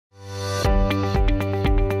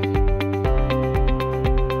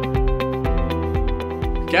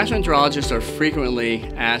Gastroenterologists are frequently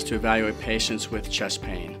asked to evaluate patients with chest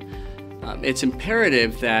pain. It's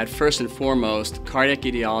imperative that first and foremost, cardiac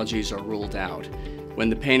etiologies are ruled out. When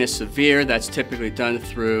the pain is severe, that's typically done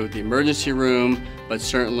through the emergency room, but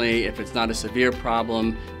certainly if it's not a severe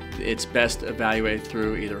problem, it's best evaluated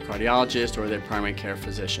through either a cardiologist or their primary care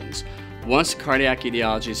physicians. Once cardiac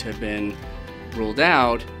etiologies have been ruled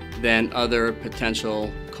out, then other potential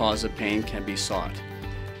cause of pain can be sought.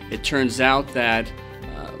 It turns out that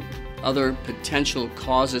other potential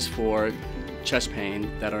causes for chest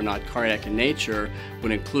pain that are not cardiac in nature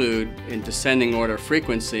would include, in descending order of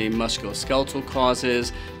frequency, musculoskeletal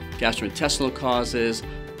causes, gastrointestinal causes,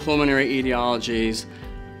 pulmonary etiologies,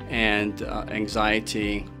 and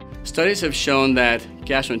anxiety. Studies have shown that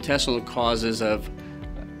gastrointestinal causes of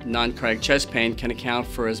non-cardiac chest pain can account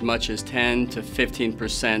for as much as 10 to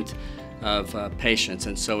 15% of patients,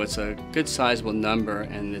 and so it's a good sizable number,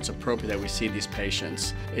 and it's appropriate that we see these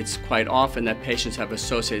patients. It's quite often that patients have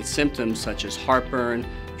associated symptoms such as heartburn,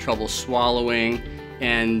 trouble swallowing,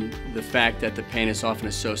 and the fact that the pain is often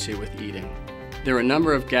associated with eating. There are a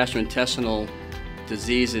number of gastrointestinal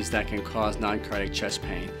diseases that can cause non-cardiac chest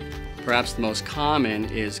pain. Perhaps the most common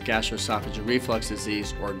is gastroesophageal reflux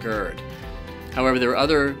disease, or GERD. However, there are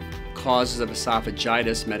other causes of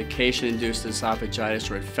esophagitis, medication-induced esophagitis,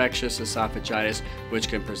 or infectious esophagitis, which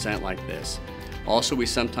can present like this. Also, we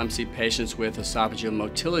sometimes see patients with esophageal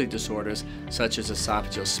motility disorders, such as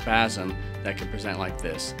esophageal spasm, that can present like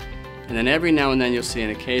this. And then every now and then you'll see an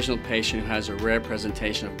occasional patient who has a rare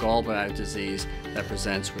presentation of gallbladder disease that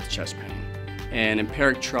presents with chest pain. An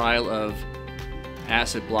empiric trial of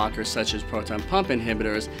acid blockers such as proton pump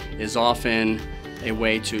inhibitors is often a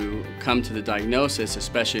way to come to the diagnosis,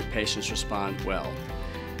 especially if patients respond well.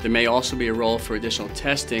 There may also be a role for additional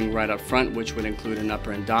testing right up front, which would include an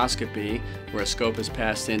upper endoscopy, where a scope is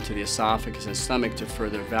passed into the esophagus and stomach to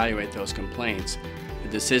further evaluate those complaints. The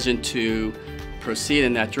decision to proceed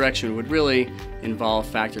in that direction would really involve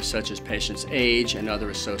factors such as patient's age and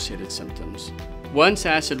other associated symptoms. Once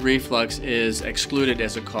acid reflux is excluded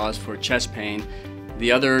as a cause for chest pain,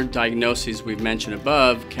 the other diagnoses we've mentioned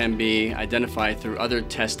above can be identified through other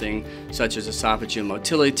testing, such as esophageal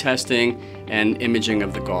motility testing and imaging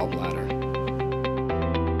of the gallbladder.